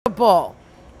adorable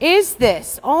is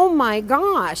this? Oh my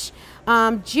gosh.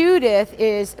 Judith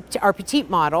is our petite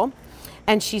model,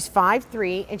 and she's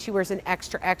 5'3", and she wears an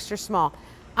extra, extra small.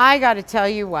 I gotta tell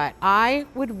you what, I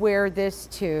would wear this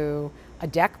to a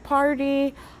deck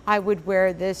party. I would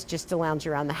wear this just to lounge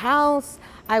around the house.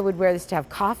 I would wear this to have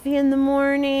coffee in the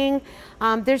morning.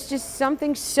 There's just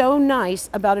something so nice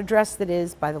about a dress that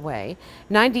is, by the way,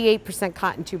 98%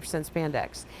 cotton, 2%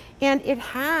 spandex. And it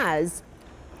has,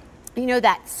 you know,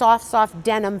 that soft, soft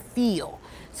denim feel.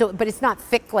 So, but it's not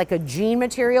thick like a jean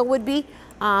material would be,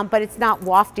 but it's not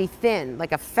wafty thin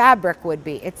like a fabric would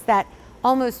be. It's that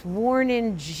almost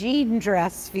worn-in jean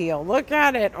dress feel. Look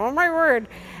at it, oh my word.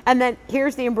 And then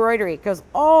here's the embroidery. It goes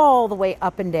all the way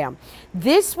up and down.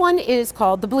 This one is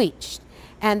called the bleached,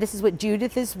 and this is what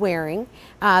Judith is wearing.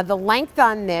 The length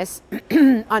on this,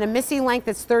 on a Missy length,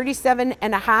 it's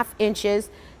 37.5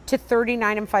 inches to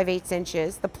 39 5/8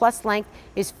 inches. The plus length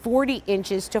is 40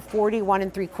 inches to 41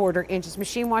 3/4 inches.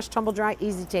 Machine wash, tumble dry,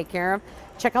 easy to take care of.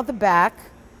 Check out the back.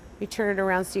 Let me turn it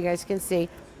around so you guys can see.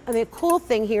 And the cool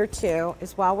thing here too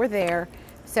is while we're there,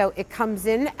 so it comes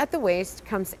in at the waist,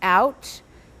 comes out.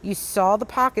 You saw the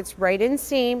pockets right in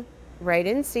seam,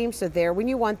 so there when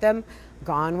you want them,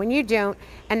 gone when you don't.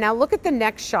 And now look at the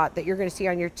next shot that you're gonna see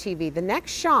on your TV. The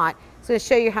next shot is gonna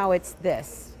show you how it's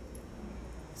this.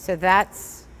 So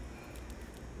that's,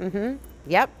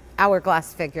 yep,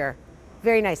 hourglass figure.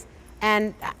 Very nice.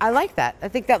 And I like that. I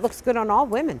think that looks good on all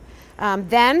women.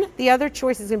 Then the other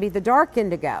choice is gonna be the dark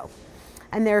indigo.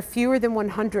 And there are fewer than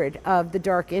 100 of the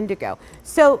dark indigo.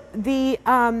 So the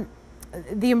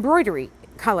embroidery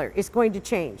color is going to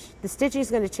change. The stitching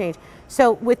is going to change.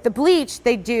 So with the bleach,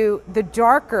 they do the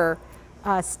darker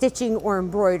stitching or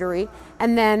embroidery,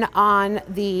 and then on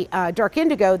the dark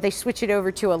indigo, they switch it over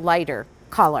to a lighter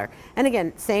color. And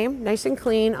again, same, nice and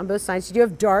clean on both sides. You do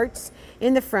have darts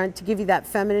in the front to give you that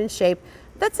feminine shape.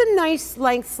 That's a nice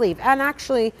length sleeve, and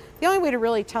actually the only way to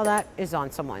really tell that is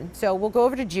on someone. So we'll go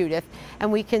over to Judith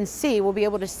and we can see, we'll be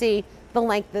able to see the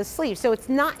length of the sleeve. So it's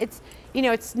not, you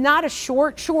know, it's not a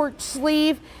short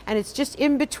sleeve, and it's just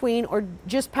in between or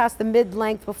just past the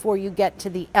mid-length before you get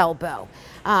to the elbow.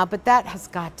 But that has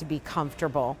got to be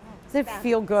comfortable. Does it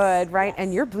feel good, right? Yes.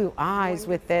 And your blue eyes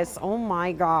with this, oh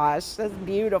my gosh, that's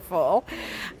beautiful.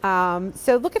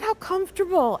 So look at how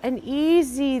comfortable and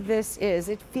easy this is.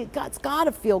 It's got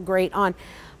to feel great on.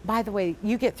 By the way,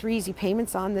 you get 3 easy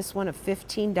payments on this one of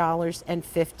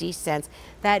 $15.50.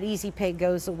 That easy pay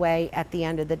goes away at the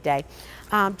end of the day.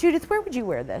 Judith, where would you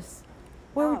wear this?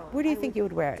 Where do you think you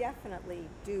would wear it? Definitely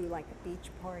do like a beach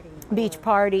party. Beach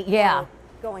party, yeah.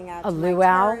 Going out a to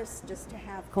luau, terrace just to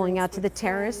have going out to the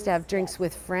terrace friends. to have drinks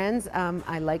with friends.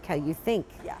 I like how you think.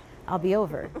 Yeah. I'll be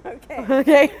over. Okay.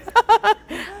 Okay.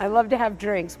 I love to have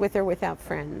drinks with or without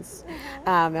friends.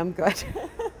 I'm good.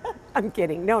 I'm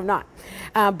kidding. No, I'm not.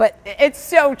 But it's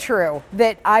so true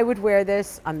that I would wear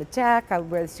this on the deck. I would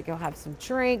wear this to go have some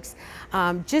drinks,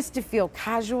 just to feel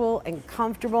casual and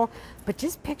comfortable. But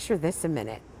just picture this a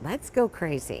minute. Let's go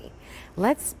crazy.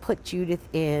 Let's put Judith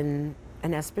in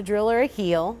an espadrille or a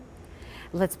heel.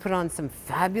 Let's put on some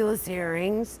fabulous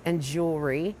earrings and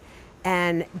jewelry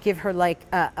and give her like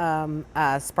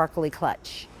a sparkly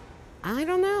clutch. I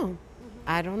don't know.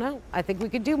 I think we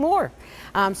could do more.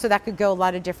 So that could go a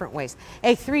lot of different ways.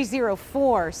 A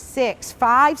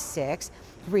 304656,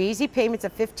 3 easy payments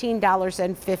of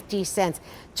 $15.50.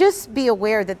 Just be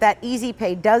aware that that easy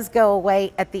pay does go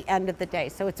away at the end of the day.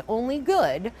 So it's only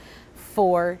good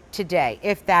for today,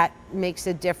 if that makes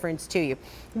a difference to you.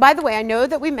 By the way, I know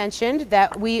that we mentioned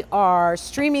that we are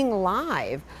streaming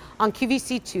live on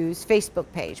QVC2's Facebook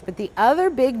page, but the other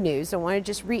big news I want to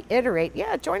just reiterate,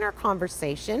 join our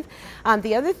conversation.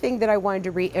 The other thing that I wanted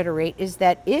to reiterate is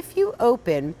that if you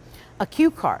open a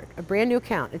Q card, a brand new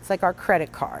account, it's like our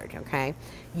credit card, okay?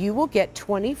 You will get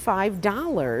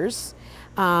 $25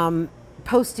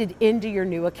 posted into your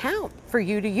new account for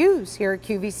you to use here at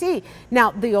QVC. Now,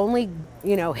 the only,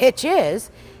 hitch is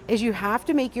you have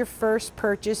to make your first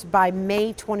purchase by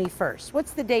May 21st. What's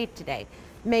the date today?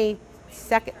 May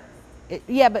 2nd.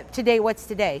 Yeah, but today, what's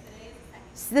today?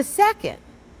 It's the 2nd.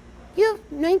 You have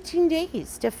 19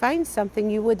 days to find something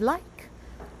you would like.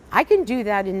 I can do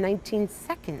that in 19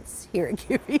 seconds here at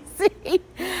QVC.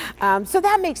 So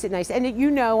that makes it nice. And you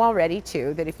know already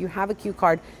too that if you have a Q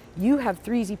card, you have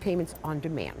 3 easy payments on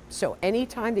demand. So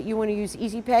anytime that you want to use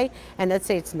Easy Pay, and let's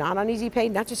say it's not on Easy Pay,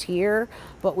 not just here,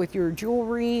 but with your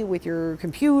jewelry, with your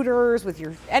computers, with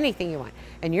your anything you want,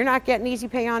 and you're not getting Easy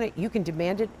Pay on it, you can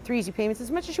demand it 3 easy payments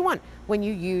as much as you want when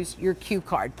you use your Q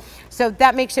card. So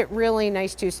that makes it really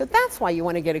nice too. So that's why you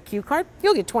want to get a Q card.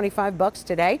 You'll get 25 bucks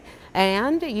today,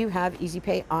 and you have Easy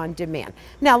Pay on demand.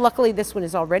 Now, luckily, this one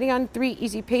is already on 3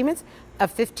 easy payments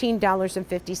of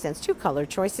 $15.50. 2 color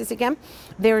choices again.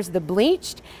 There's the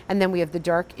bleached, and then we have the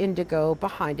dark indigo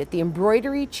behind it. The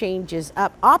embroidery changes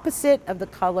up opposite of the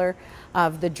color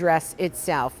of the dress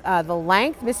itself. The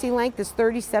length, Missy length, is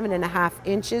 37.5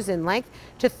 inches in length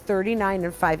to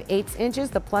 39 5/8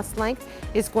 inches. The plus length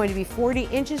is going to be 40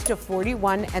 inches to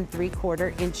 41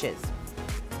 3/4 inches.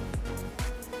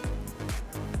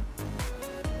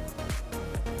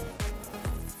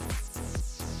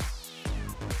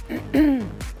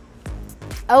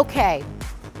 Okay,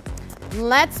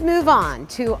 let's move on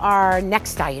to our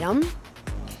next item.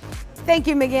 Thank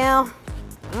you, Miguel.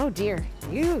 Oh dear,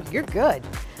 you're good.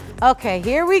 Okay,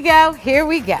 here we go, here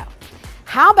we go.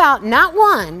 How about not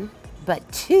 1, but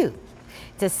 2?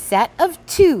 It's a set of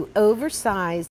 2 oversized